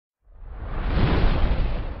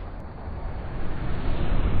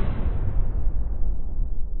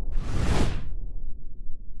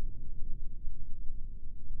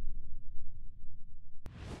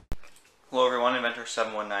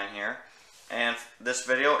Inventor719 here, and this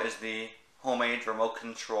video is the homemade remote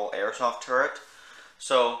control airsoft turret.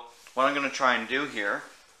 So what I'm going to try and do here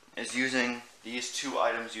is, using these two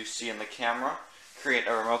items you see in the camera, create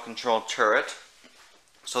a remote control turret.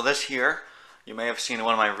 So this here, you may have seen in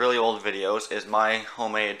one of my really old videos, is my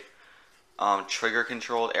homemade trigger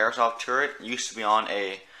controlled airsoft turret. It used to be on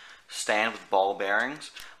a stand with ball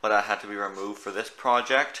bearings, but that had to be removed for this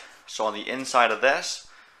project. So on the inside of this,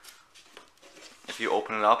 if you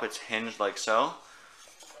open it up, it's hinged like so.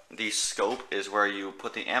 The scope is where you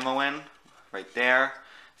put the ammo in, right there.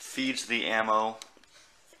 Feeds the ammo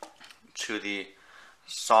to the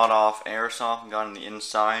sawed-off airsoft gun on the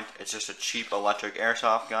inside. It's just a cheap electric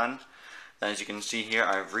airsoft gun. Then, as you can see here,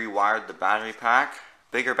 I've rewired the battery pack,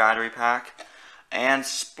 bigger battery pack, and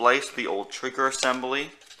spliced the old trigger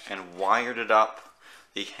assembly and wired it up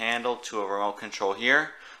the handle to a remote control here.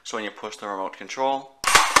 So when you push the remote control,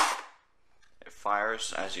 it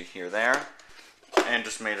fires, as you hear there. And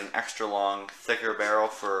just made an extra long, thicker barrel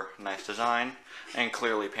for nice design, and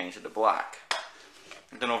clearly painted it black.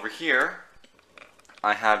 And then over here,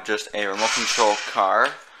 I have just a remote control car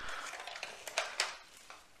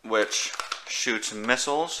which shoots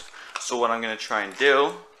missiles. So what I'm going to try and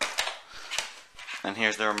do, and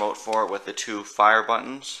here's the remote for it with the two fire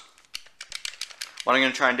buttons. What I'm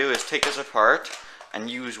going to try and do is take this apart and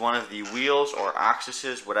use one of the wheels or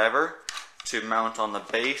axes, whatever, to mount on the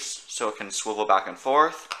base so it can swivel back and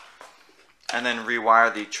forth, and then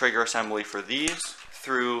rewire the trigger assembly for these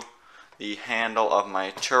through the handle of my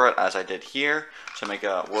turret, as I did here, to make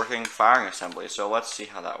a working firing assembly. So let's see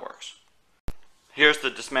how that works. Here's the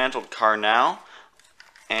dismantled car now,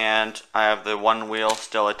 and I have the one wheel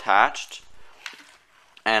still attached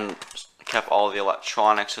and kept all the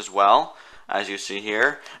electronics as well, as you see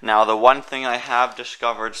here. Now, the one thing I have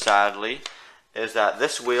discovered, sadly, is that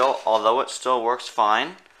this wheel, although it still works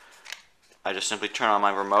fine, I just simply turn on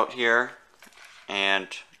my remote here and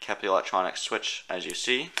kept the electronic switch, as you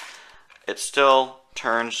see. It still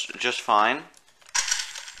turns just fine,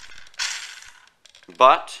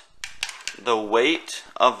 but the weight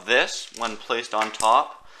of this, when placed on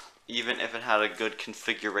top, even if it had a good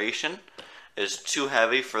configuration, is too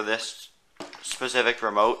heavy for this specific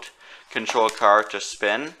remote control car to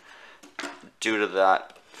spin, due to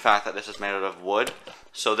that fact that this is made out of wood.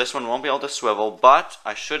 So this one won't be able to swivel, but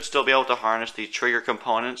I should still be able to harness the trigger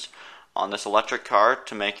components on this electric car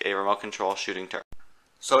to make a remote control shooting turret.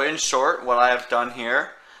 So in short, what I have done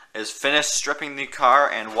here is finish stripping the car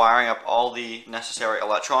and wiring up all the necessary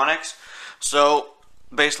electronics. So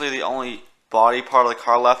basically the only body part of the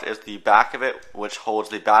car left is the back of it, which holds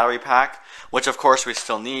the battery pack, which of course we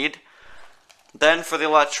still need. Then for the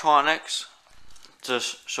electronics, to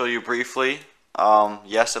show you briefly,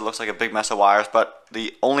 yes, it looks like a big mess of wires, but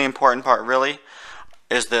the only important part really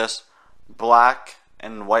is this black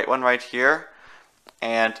and white one right here,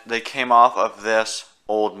 and they came off of this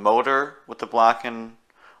old motor with the black and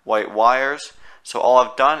white wires. So all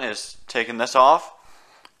I've done is taken this off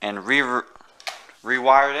and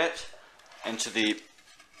rewired it into the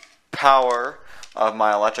power of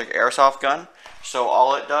my electric airsoft gun. So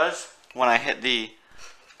all it does, when I hit the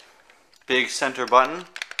big center button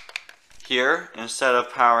here, instead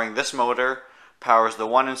of powering this motor, powers the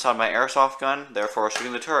one inside my airsoft gun, therefore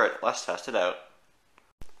shooting the turret. Let's test it out.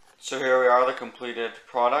 So here we are, the completed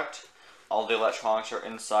product. All the electronics are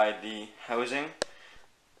inside the housing,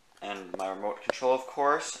 and my remote control, of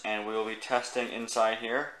course, and we will be testing inside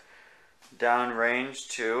here, downrange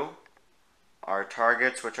to our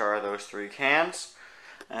targets, which are those three cans,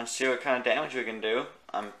 and see what kind of damage we can do.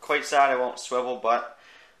 I'm quite sad it won't swivel, but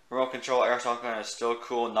remote control airsoft gun is still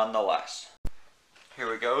cool nonetheless. Here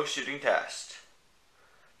we go, shooting test.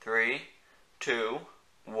 3, 2,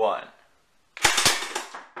 1.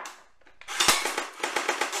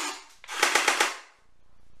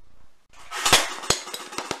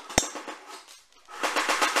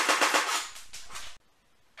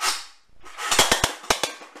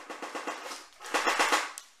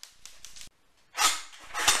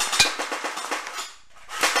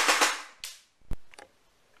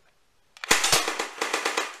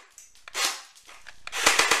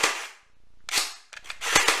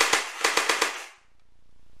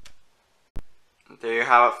 There you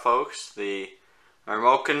have it, folks, the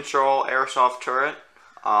remote control airsoft turret.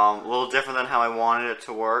 A little different than how I wanted it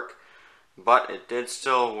to work, but it did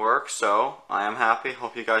still work, so I am happy.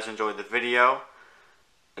 Hope you guys enjoyed the video.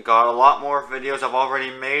 I got a lot more videos I've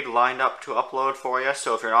already made lined up to upload for you,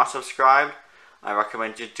 so if you're not subscribed, I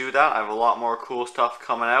recommend you do that. I have a lot more cool stuff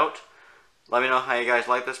coming out. Let me know how you guys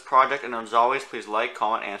like this project, and as always, please like,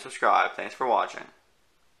 comment, and subscribe. Thanks for watching.